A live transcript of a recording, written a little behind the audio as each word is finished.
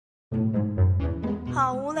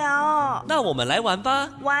好无聊哦。那我们来玩吧。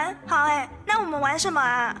玩？好耶，那我们玩什么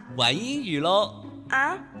啊？玩英语咯。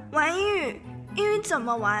啊？玩英语？英语怎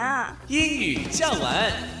么玩啊？英语酱玩，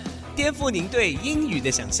颠覆您对英语的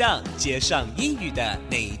想象，接上英语的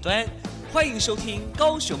那一端。欢迎收听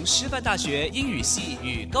高雄师范大学英语系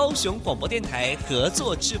与高雄广播电台合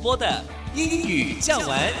作制播的英语酱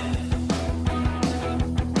玩。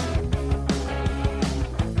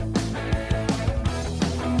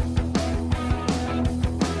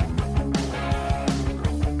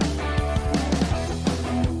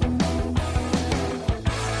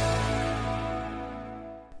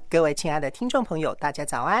各位亲爱的听众朋友，大家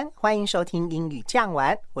早安，欢迎收听英语酱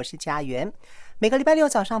玩，我是嘉媛。每个礼拜六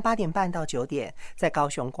早上8点半到9点，在高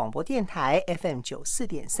雄广播电台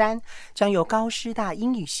FM94.3，将由高师大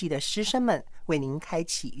英语系的师生们为您开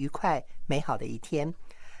启愉快美好的一天。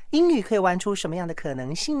英语可以玩出什么样的可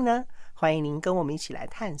能性呢？欢迎您跟我们一起来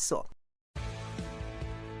探索。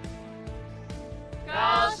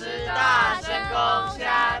高师大深攻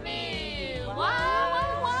虾米，哇！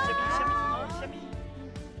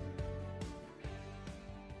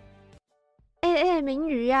明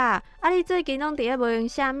瑜啊，你最近拢伫咧无用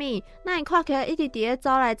啥物？那你看起来一直伫咧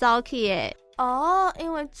走来走去的？哦，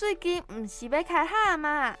因为最近毋是要开学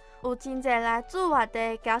嘛，有真侪来自外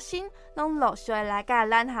地教生拢陆续来甲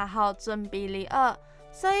咱学校准备入学，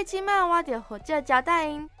所以即摆我就负责招待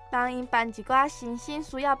因，帮因办一寡新生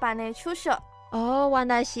需要办的手续。哦，原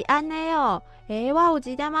来是安尼哦。我有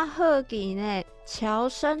一点仔好奇呢，侨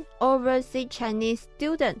生 Overseas Chinese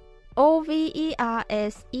Student。OVERSEA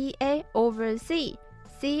Overseas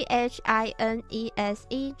CHINESE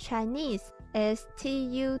Chinese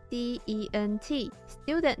STUDENT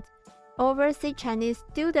Student Overseas Chinese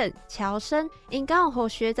Student 侨生应该有予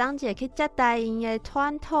学长姐去接待因的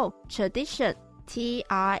传统 Tradition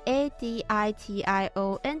TRADITION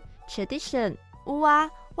Tradition。 有啊，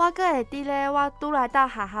我阁会记咧，我拄来到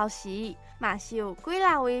学校时，嘛是有几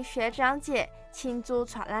两位学长姐亲自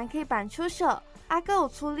带咱去办手续，阁有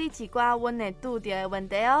处理一寡阮会拄到的问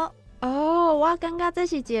题哦。我感觉这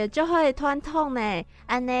是一个足好的传统呢。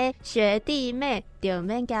安尼学弟妹就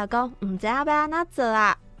免惊讲唔知影要安怎做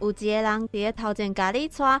啊，有一个人伫咧头前甲你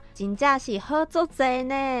带，真正是好足济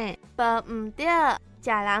呢。无毋对，食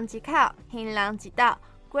人一口，行人一道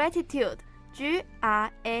 ，gratitude GRATITUDE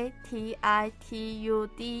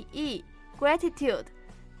gratitude，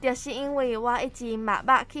 就是因为我一直默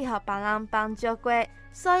默去互别人帮助过，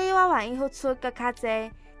所以我愿意付出更较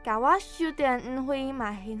济。甲我收点恩惠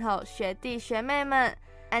嘛，献予学弟学妹们，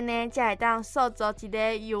安尼才会当塑造一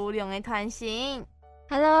个优良的团型。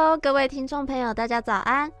Hello， 各位听众朋友，大家早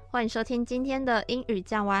安，欢迎收听今天的英语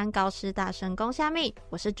酱玩高师大神攻虾米，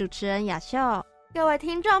我是主持人雅秀。各位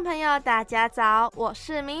听众朋友，大家早，我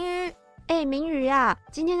是明瑜。明瑜啊，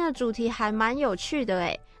今天的主题还蛮有趣的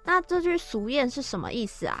诶。那这句俗谚是什么意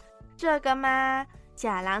思啊？这个嘛，食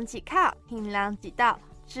人一口，行人一道，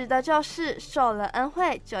指的就是受了恩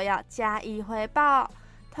惠就要加以回报，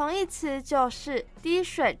同义词就是滴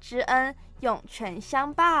水之恩，涌泉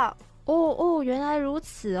相报。原来如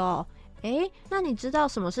此哦。那你知道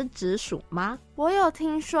什么是直属吗？我有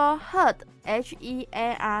听说 heard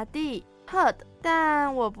HEARD heard，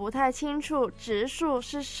 但我不太清楚直属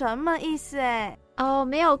是什么意思诶。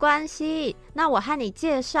没有关系，那我和你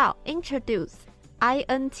介绍 introduce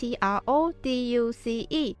INTRODUCE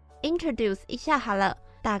introduce 一下好了。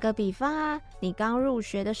打个比方啊，你刚入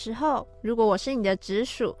学的时候，如果我是你的直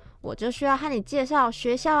属，我就需要和你介绍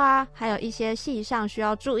学校啊，还有一些系上需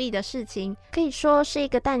要注意的事情，可以說是一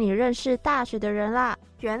個帶你認識大學的人啦。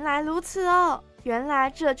原來如此哦，原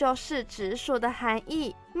來這就是直屬的含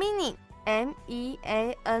義 meaning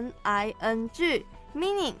MEANING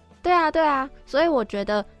meaning。 對啊，所以我覺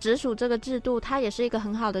得直屬這個制度它也是一個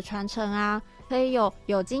很好的傳承啊，可以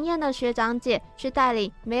有經驗的學長姐去帶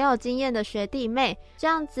領沒有經驗的學弟妹，這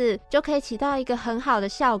樣子就可以起到一個很好的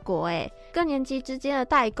效果耶，各年級之間的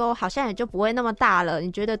代溝好像也就不會那麼大了，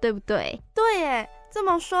你覺得對不對？對耶，這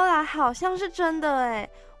麼說來好像是真的耶。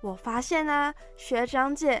我發現啊，學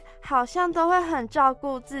長姐好像都會很照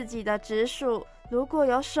顧自己的直屬，如果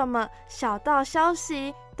有什麼小道消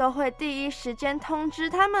息都會第一時間通知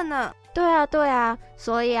他們呢。對啊，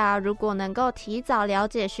所以啊，如果能夠提早了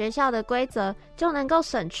解學校的規則，就能夠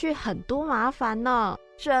省去很多麻煩呢。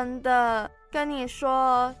真的，跟你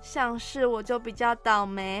說，像是我就比較倒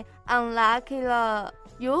霉 unlucky 了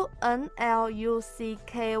UNLUCKY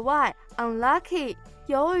unlucky。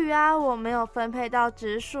由於啊我沒有分配到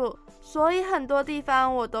直屬，所以很多地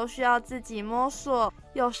方我都需要自己摸索，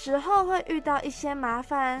有時候會遇到一些麻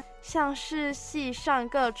煩，像是系上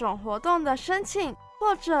各種活動的申請，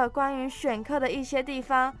或者关于选课的一些地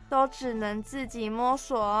方，都只能自己摸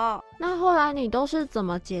索。那后来你都是怎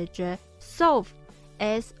么解决 solve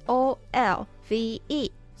S-O-L-V-E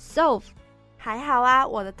solve？ 还好啊，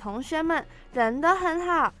我的同学们人都很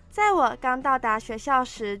好，在我刚到达学校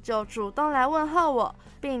时就主动来问候我，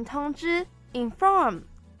并通知 inform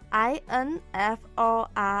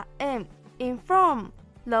inform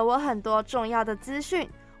了我很多重要的资讯，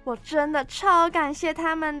我真的超感谢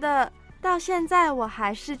他们的。到现在我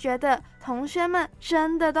还是觉得同学们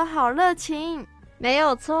真的都好热情。没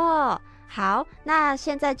有错。好，那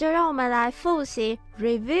现在就让我们来复习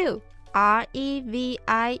review R-E-V-I-E-W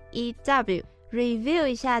review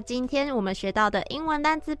一下今天我们学到的英文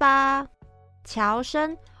单字吧。侨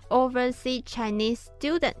生 overseas Chinese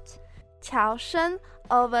student， 侨生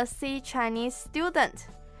overseas Chinese student，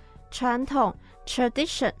 传统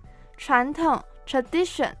tradition， 传统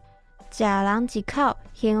tradition， 假人一口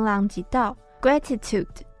行人一道 gratitude，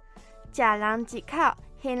 假人一口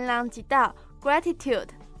行人一道 gratitude，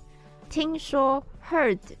 听说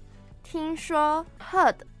heard， 听说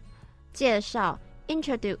heard， 介绍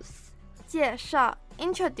introduce， 介绍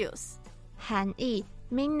introduce， 含义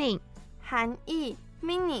meaning， 含义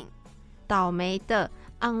meaning， 倒霉的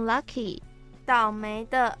unlucky， 倒霉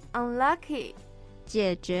的 unlucky，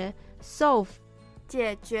 解决 solve，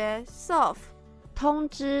 解决 solve， 通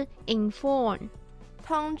知 inform，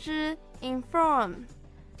 通知 inform，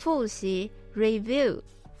 复习 review，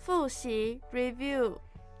 复习 review。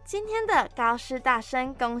 今天的高师大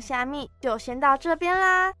声公虾米就先到这边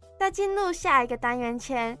啦。在进入下一个单元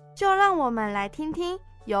前，就让我们来听听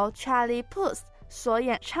由 Charlie Puth 所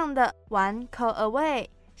演唱的 One Call Away，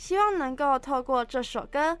 希望能够透过这首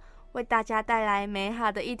歌为大家带来美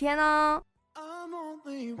好的一天哦。 I'm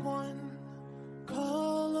only one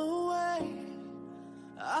call away,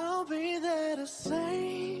 I'll be there to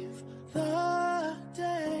save the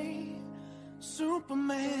day.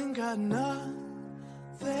 Superman got nothing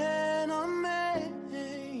on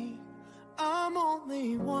me, I'm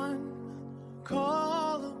only one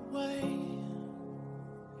call away.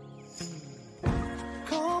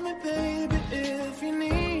 Call me baby if you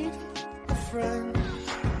need a friend,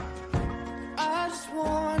 I just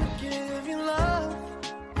wanna give you love.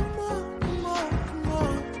 Come on, come on, come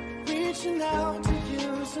on, reaching out to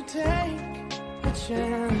you, so take a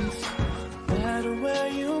chance. No matter where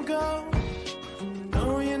you go,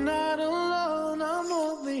 no you're not alone. I'm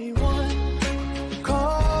only one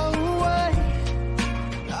call away,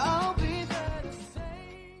 I'll be there to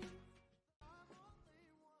save.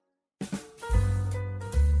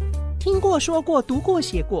 听过、说过、读过、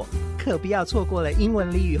写过，可不要错过了英文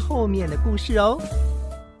俚语后面的故事哦。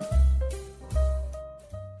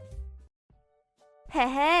嘿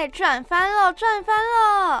嘿，赚翻了，赚翻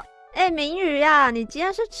了！明宇呀，你今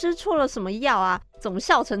天是吃错了什么药啊？怎么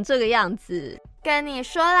笑成这个样子？跟你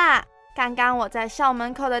说啦，刚刚我在校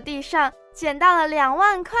门口的地上捡到了2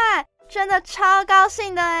万块，真的超高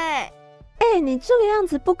兴的哎！你这个样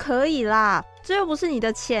子不可以啦，这又不是你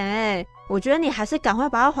的钱我觉得你还是赶快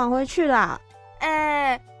把它还回去啦。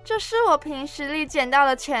这是我凭实力捡到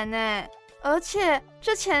的钱呢，而且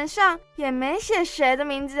这钱上也没写谁的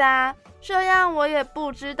名字啊，这样我也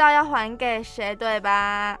不知道要还给谁，对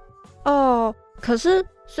吧？可是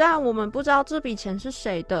虽然我们不知道这笔钱是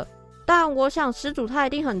谁的，但我想失主他一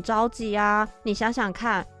定很着急啊。你想想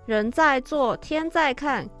看，人在做，天在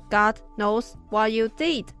看 ，God knows what you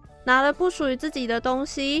did。拿了不属于自己的东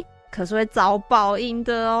西，可是会遭报应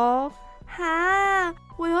的哦。哈，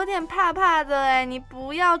我有点怕怕的你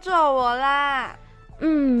不要咒我啦。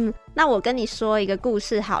那我跟你说一个故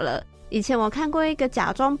事好了。以前我看过一个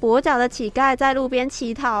假装跛脚的乞丐在路边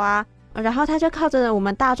乞讨啊，然后他就靠着我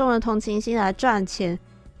们大众的同情心来赚钱，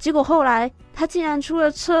结果后来他竟然出了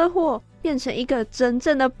车祸，变成一个真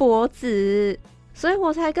正的跛子。所以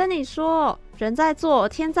我才跟你说，人在做，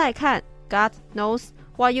天在看 God knows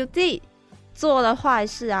what you did。 做了坏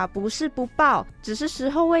事啊，不是不报，只是时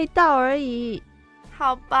候未到而已。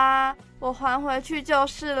好吧，我还回去就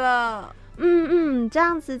是了。这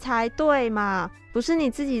样子才对嘛，不是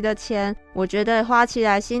你自己的钱，我觉得花起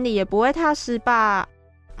来心里也不会踏实吧。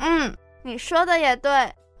你说的也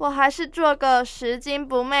对，我还是做个拾金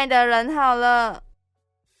不昧的人好了。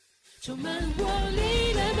充满活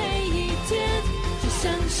力的每一天，就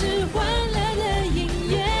像是欢乐的音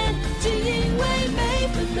乐，只因为每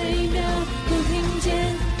分每秒都听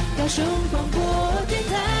见高雄广播电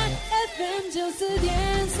台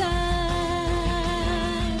FM94.3。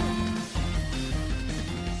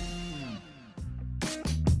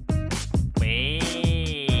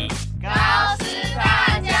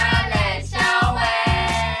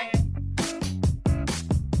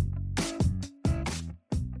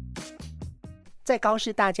在高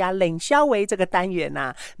师大家冷消维这个单元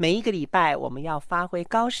啊，每一个礼拜我们要发挥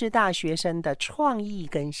高师大学生的创意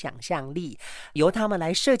跟想象力，由他们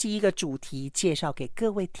来设计一个主题，介绍给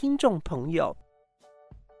各位听众朋友。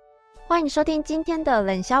欢迎收听今天的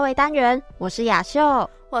冷消维单元，我是雅秀，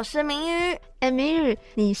我是明宇。明宇，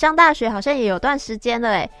你上大学好像也有段时间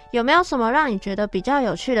了有没有什么让你觉得比较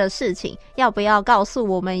有趣的事情？要不要告诉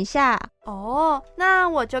我们一下？那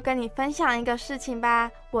我就跟你分享一个事情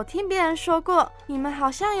吧。我听别人说过，你们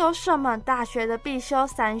好像有什么大学的必修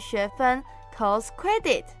3学分 course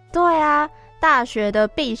credit。 对啊，大学的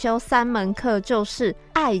必修3门课就是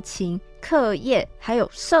爱情、课业还有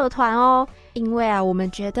社团哦。因为我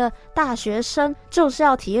们觉得大学生就是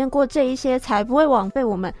要体验过这一些，才不会枉费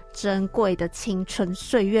我们珍贵的青春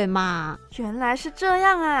岁月嘛。原来是这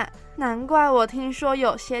样啊，难怪我听说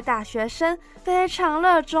有些大学生非常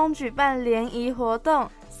热衷举办联谊活动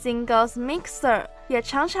Singles Mixer， 也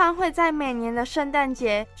常常会在每年的圣诞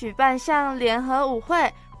节举办像联合舞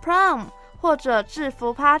会 Prom 或者制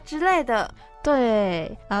服趴之类的。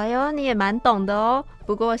对，哎呦，你也蛮懂的哦。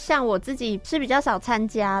不过像我自己是比较少参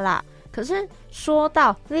加啦。可是说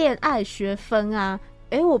到恋爱学分啊，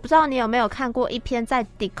我不知道你有没有看过一篇在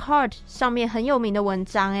Discord 上面很有名的文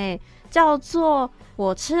章叫做《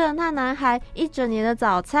我吃了那男孩1整年的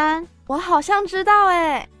早餐》。我好像知道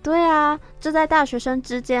对啊，这在大学生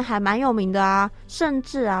之间还蛮有名的啊，甚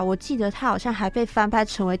至我记得他好像还被翻拍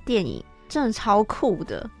成为电影，真的超酷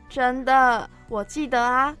的。真的，我记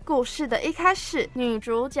得故事的一开始，女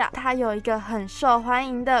主角她有一个很受欢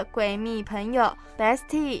迎的闺蜜朋友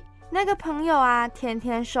Bestie。那个朋友天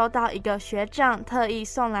天收到一个学长特意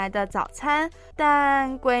送来的早餐，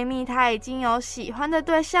但闺蜜她已经有喜欢的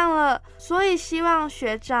对象了，所以希望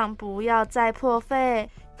学长不要再破费。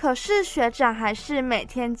可是学长还是每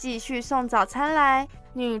天继续送早餐来，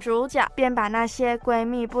女主角便把那些闺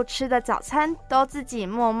蜜不吃的早餐都自己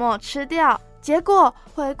默默吃掉。结果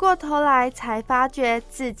回过头来才发觉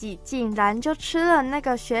自己竟然就吃了那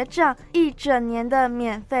个学长1整年的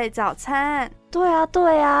免费早餐。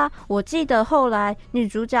对啊，我记得后来女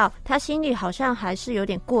主角她心里好像还是有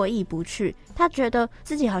点过意不去，她觉得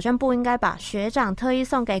自己好像不应该把学长特意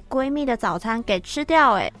送给闺蜜的早餐给吃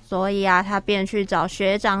掉所以她便去找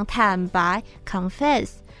学长坦白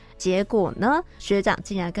confess。 结果呢，学长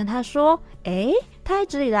竟然跟她说他一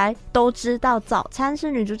直以来都知道早餐是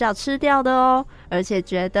女主角吃掉的哦，而且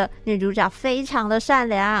觉得女主角非常的善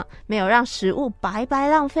良，没有让食物白白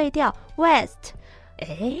浪费掉 waste。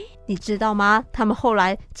你知道吗？他们后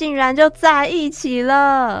来竟然就在一起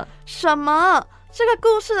了。什么？这个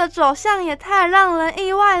故事的走向也太让人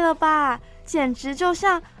意外了吧，简直就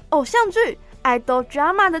像偶像剧 idol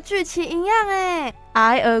drama 的剧情一样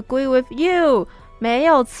I agree with you， 没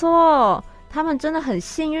有错，他们真的很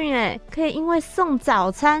幸运可以因为送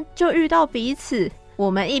早餐就遇到彼此，我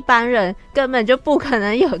们一般人根本就不可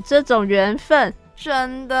能有这种缘分。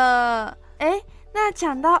真的。那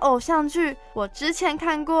讲到偶像剧，我之前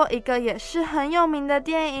看过一个也是很有名的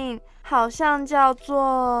电影，好像叫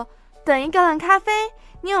做《等一个人咖啡》，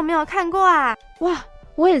你有没有看过啊？哇，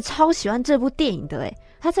我也超喜欢这部电影的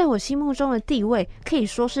它在我心目中的地位可以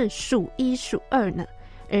说是数1数2呢。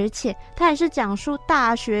而且它也是讲述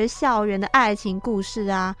大学校园的爱情故事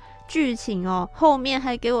剧情后面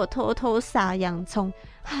还给我偷偷撒洋葱，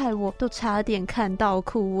害我都差点看到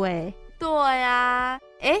哭对啊，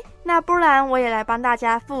那不然我也来帮大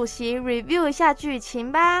家复习 review 一下剧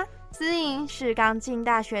情吧。思颖是刚进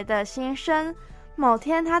大学的新生，某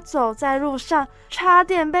天他走在路上，差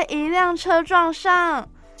点被一辆车撞上。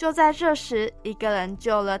就在这时，一个人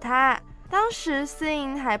救了他。当时思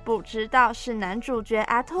颖还不知道是男主角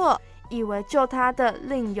阿拓，以为救他的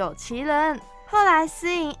另有其人。后来思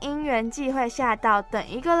颖因缘际会下到等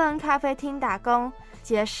一个人咖啡厅打工，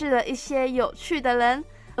结识了一些有趣的人，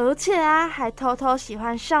而且还偷偷喜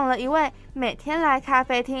欢上了一位每天来咖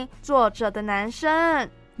啡厅坐着的男生。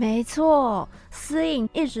没错，思颖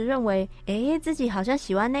一直认为自己好像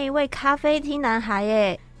喜欢那一位咖啡厅男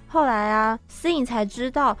孩后来思颖才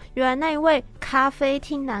知道，原来那一位咖啡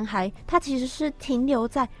厅男孩他其实是停留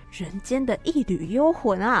在人间的一缕幽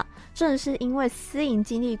魂正是因为思颖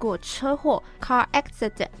经历过车祸 car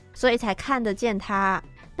accident， 所以才看得见他。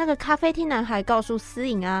那个咖啡厅男孩告诉思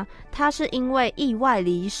颖他是因为意外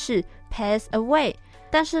离世 pass away，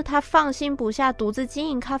 但是他放心不下独自经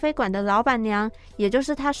营咖啡馆的老板娘，也就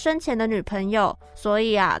是他生前的女朋友，所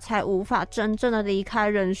以才无法真正的离开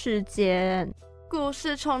人世间。故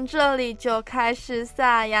事从这里就开始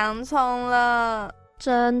撒洋葱了。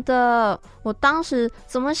真的，我当时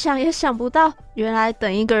怎么想也想不到，原来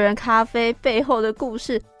等一个人咖啡背后的故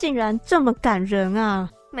事竟然这么感人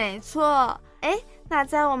没错。那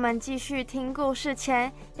在我们继续听故事前，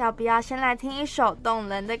要不要先来听一首动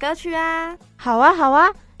人的歌曲啊？好啊，好啊。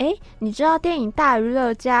你知道电影《大娱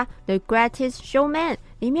乐家》The Greatest Showman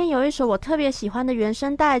里面有一首我特别喜欢的原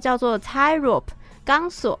声带，叫做 Tightrope 钢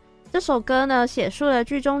索。这首歌呢，写述了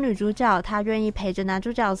剧中女主角她愿意陪着男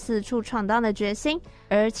主角四处闯荡的决心，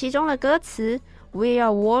而其中的歌词 We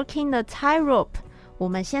are walking the tightrope， 我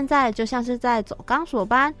们现在就像是在走钢索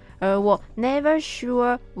般，而我 Never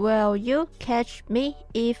sure will you catch me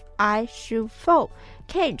if I should fall。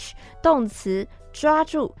 Catch 动词抓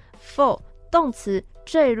住， fall 动词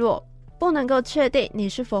坠落，不能够确定你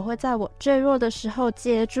是否会在我坠落的时候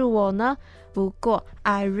接住我呢？不过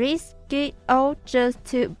I risk it all just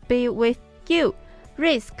to be with you。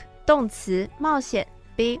 Risk 动词冒险，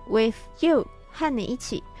 be with you 和你一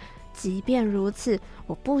起，即便如此，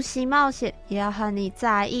我不惜冒险也要和你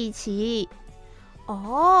在一起。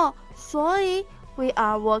所以 We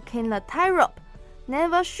are walking the tightrope.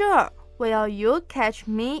 Never sure will you catch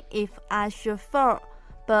me if I should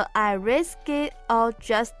fall.But I risk it all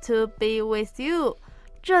just to be with you。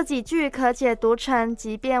 这几句可解读成，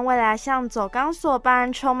即便未来像走钢索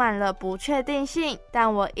般充满了不确定性，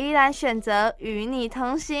但我依然选择与你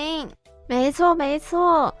同行。没错没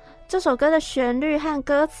错，这首歌的旋律和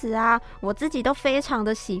歌词啊，我自己都非常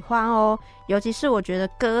的喜欢哦，尤其是我觉得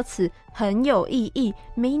歌词很有意义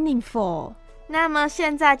meaningful。那么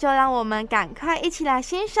现在就让我们赶快一起来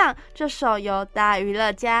欣赏这首由大娱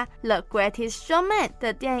乐家 The Greatest Showman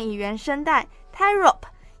的电影原声带 Tightrope，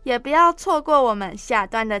 也不要错过我们下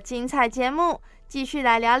段的精彩节目，继续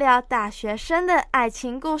来聊聊大学生的爱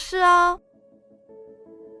情故事哦。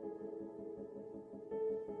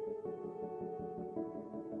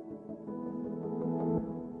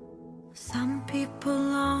Some people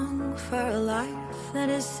long for a life that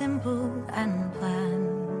is simple and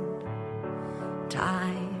planned.Tied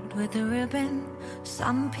with a ribbon,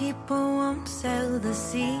 some people won't sail the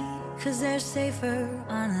sea, 'cause they're safer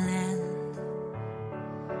on land.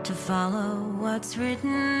 To follow what's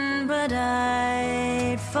written, but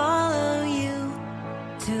I'd follow you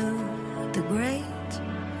to the great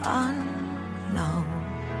unknown,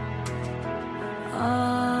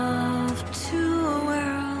 off to a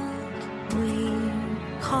world we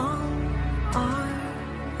call our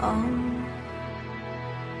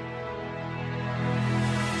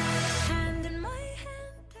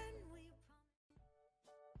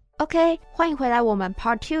own。OK， 欢迎回来我们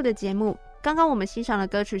Part 2 的节目。刚刚我们欣赏的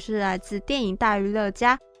歌曲是来自电影《大娱乐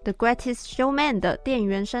家》The Greatest Showman 的电影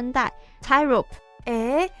原声带 Tightrope。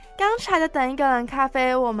刚才的等一个人咖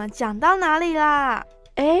啡我们讲到哪里啦？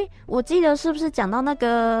我记得是不是讲到那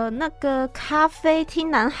个咖啡厅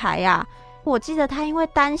男孩啊？我记得他因为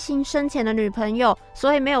担心生前的女朋友，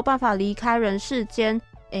所以没有办法离开人世间。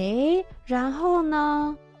然后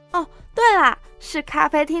呢？对啦，是咖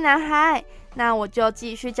啡厅男孩。那我就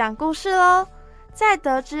继续讲故事咯。在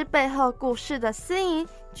得知背后故事的司仪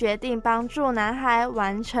决定帮助男孩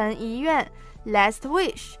完成遗愿 Last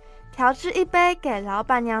Wish， 调制一杯给老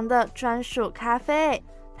板娘的专属咖啡。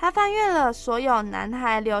他翻阅了所有男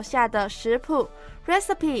孩留下的食谱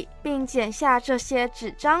Recipe， 并剪下这些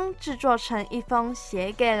纸张制作成一封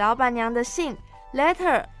写给老板娘的信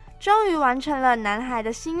Letter， 终于完成了男孩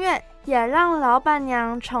的心愿，也让老板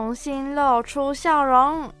娘重新露出笑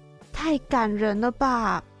容。太感人了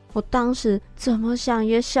吧！我当时怎么想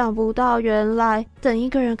也想不到，原来等一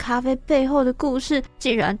个人咖啡背后的故事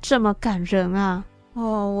竟然这么感人啊！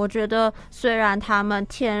我觉得虽然他们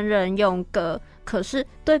天人永隔，可是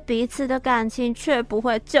对彼此的感情却不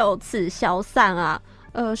会就此消散啊，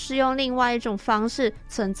而是用另外一种方式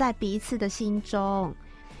存在彼此的心中。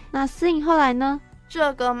那思颖后来呢？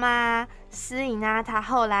这个嘛，思颖啊，他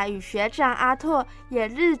后来与学长阿拓也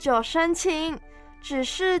日久生情。只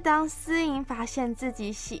是当思颖发现自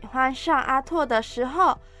己喜欢上阿拓的时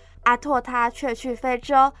候，阿拓他却去非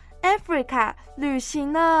洲 Africa 旅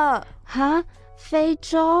行了。哈？非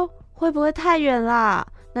洲？会不会太远啦？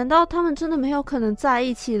难道他们真的没有可能在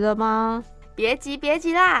一起了吗？别急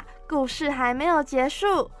啦，故事还没有结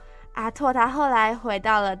束。阿拓他后来回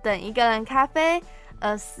到了等一个人咖啡，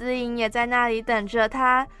而思颖也在那里等着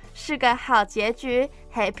他，是个好结局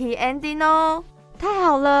Happy Ending 哦。太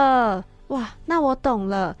好了！哇，那我懂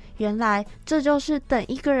了，原来这就是等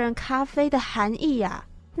一个人咖啡的含义啊！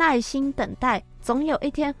耐心等待，总有一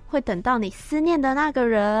天会等到你思念的那个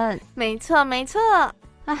人。没错。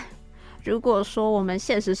如果说我们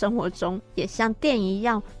现实生活中也像电影一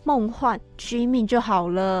样梦幻居民就好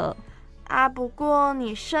了啊。不过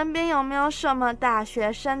你身边有没有什么大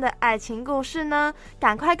学生的爱情故事呢？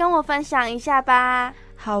赶快跟我分享一下吧。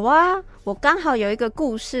好啊，我刚好有一个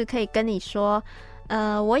故事可以跟你说。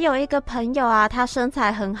我有一个朋友啊，她身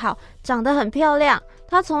材很好，长得很漂亮，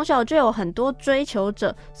她从小就有很多追求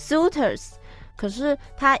者 suitors， 可是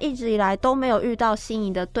她一直以来都没有遇到心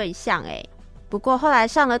仪的对象诶。不过后来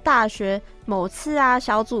上了大学，某次啊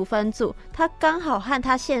小组分组，她刚好和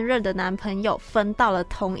她现任的男朋友分到了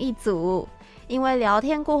同一组。因为聊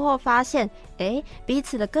天过后发现，彼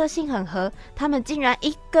此的个性很合，他们竟然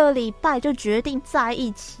1个礼拜就决定在一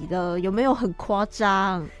起了，有没有很夸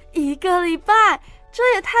张？1个礼拜，这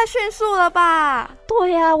也太迅速了吧？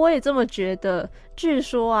对啊，我也这么觉得。据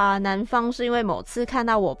说啊，男方是因为某次看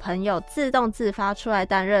到我朋友自动自发出来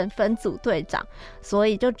担任分组队长，所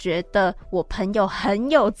以就觉得我朋友很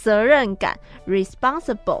有责任感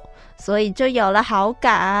responsible， 所以就有了好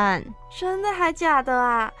感。真的还假的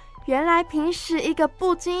啊？原来平时一个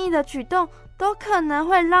不经意的举动都可能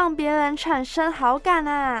会让别人产生好感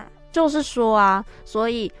啊。就是说啊，所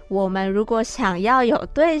以我们如果想要有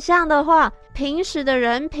对象的话，平时的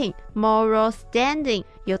人品 moral standing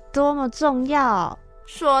有多么重要。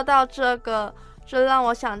说到这个，这让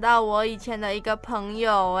我想到我以前的一个朋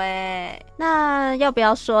友那要不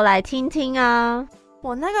要说来听听啊？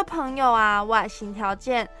我那个朋友啊，外形条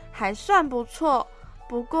件还算不错，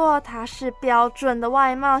不过他是标准的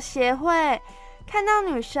外貌协会，看到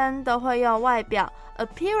女生都会用外表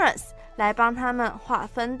appearance 来帮他们划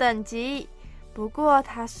分等级。不过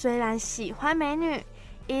他虽然喜欢美女，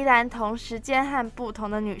依然同时间和不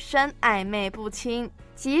同的女生暧昧不清，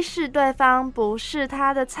即使对方不是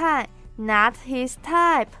他的菜 not his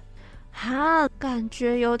type。 感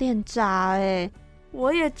觉有点渣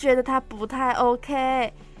我也觉得他不太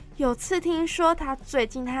OK。有次听说他最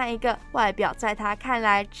近和一个外表在他看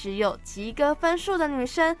来只有及格分数的女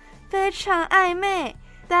生非常暧昧，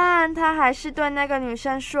但他还是对那个女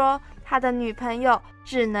生说他的女朋友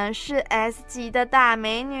只能是 S 级的大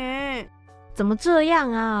美女。怎么这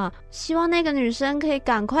样啊？希望那个女生可以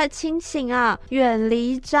赶快清醒啊，远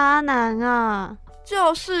离渣男啊。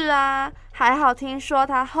就是啊，还好听说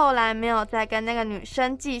他后来没有再跟那个女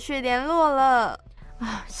生继续联络了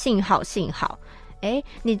幸好。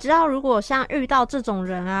你知道如果像遇到这种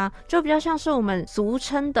人啊，就比较像是我们俗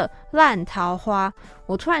称的烂桃花。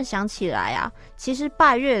我突然想起来啊，其实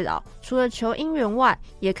拜月老除了求姻缘外，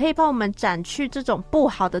也可以帮我们斩去这种不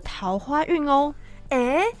好的桃花运哦。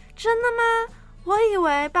真的吗？我以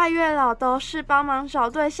为拜月老都是帮忙找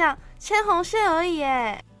对象牵红线而已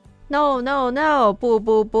No，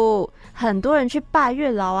 不，很多人去拜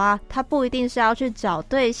月老啊，他不一定是要去找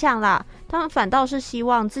对象啦，他们反倒是希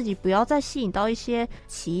望自己不要再吸引到一些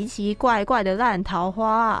奇奇怪怪的烂桃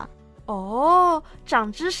花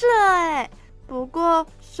长知识了不过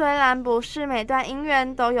虽然不是每段姻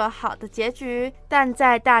缘都有好的结局，但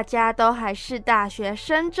在大家都还是大学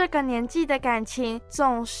生这个年纪的感情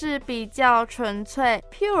总是比较纯粹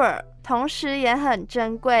pure， 同时也很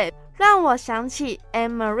珍贵。让我想起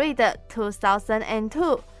Anne-Marie 的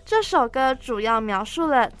 2002， 这首歌主要描述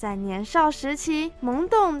了在年少时期懵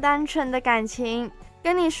懂单纯的感情。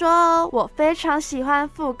跟你说我非常喜欢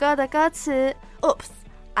副歌的歌词 Oops,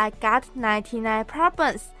 I got 99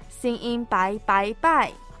 problems singing bye bye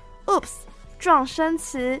bye。 Oops 状声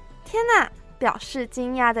词，天哪，表示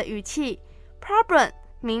惊讶的语气。 Problem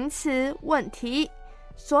名词，问题。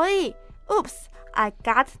所以 Oops I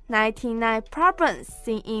got 99 problems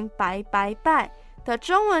singing bye bye bye 的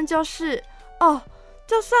中文就是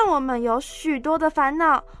就算我们有许多的烦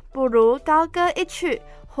恼，不如高歌一曲，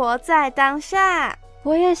活在当下。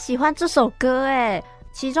我也喜欢这首歌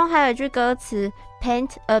其中还有一句歌词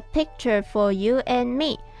Paint a picture for you and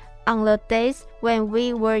me on the days when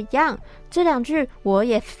we were young， 这两句我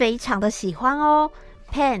也非常的喜欢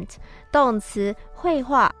Paint 动词，绘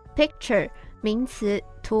画， picture 名词，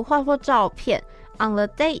图画或照片， on the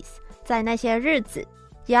days 在那些日子，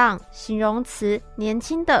 young 形容词，年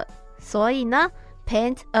轻的。所以呢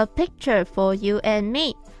Paint a picture for you and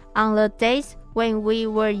me on the days when we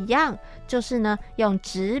were young， 就是呢用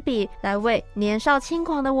纸笔来为年少轻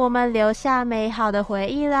狂的我们留下美好的回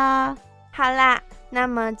忆啦。好啦，那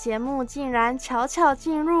么节目竟然悄悄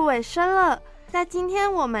进入尾声了。在今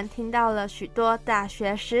天我们听到了许多大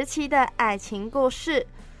学时期的爱情故事，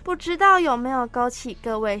不知道有没有勾起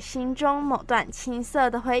各位心中某段青涩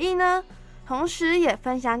的回忆呢？同时也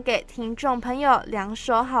分享给听众朋友2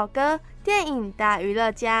首好歌，电影《大娱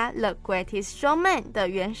乐家 The Greatest Showman》的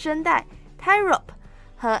原声带 Tightrope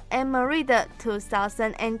和 Anne-Marie 的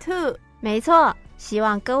 2002。 没错，希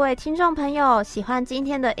望各位听众朋友喜欢今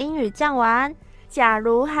天的英语酱玩。假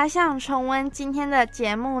如还想重温今天的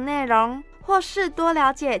节目内容，或是多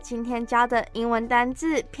了解今天教的英文单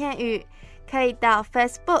字片语，可以到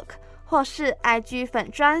Facebook 或是 IG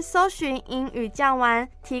粉专搜寻英语酱玩，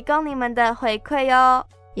提供你们的回馈哟。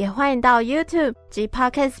也欢迎到 YouTube 及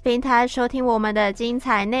Podcast 平台收听我们的精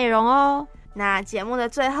彩内容哦。那节目的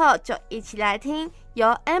最后，就一起来听由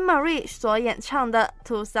Anne-Marie 所演唱的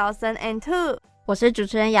 2002。我是主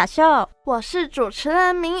持人雅秀，我是主持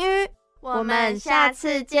人明瑜，我们下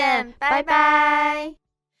次见，拜拜。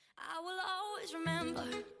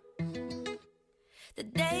The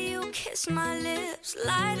day you kissed my lips,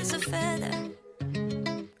 light as a feather.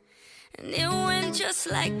 And it went just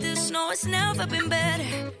like this. No, it's never been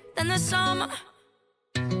better than the summer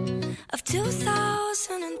of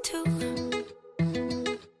 2002.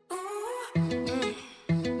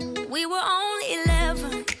 We were only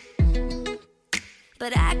 11,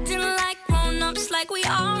 but acting like grown-ups, like we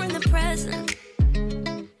are in the present.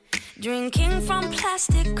 Drinking from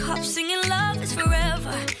plastic cups, singing love is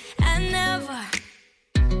forever and never.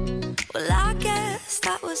 Well, I guess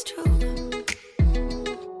that was true.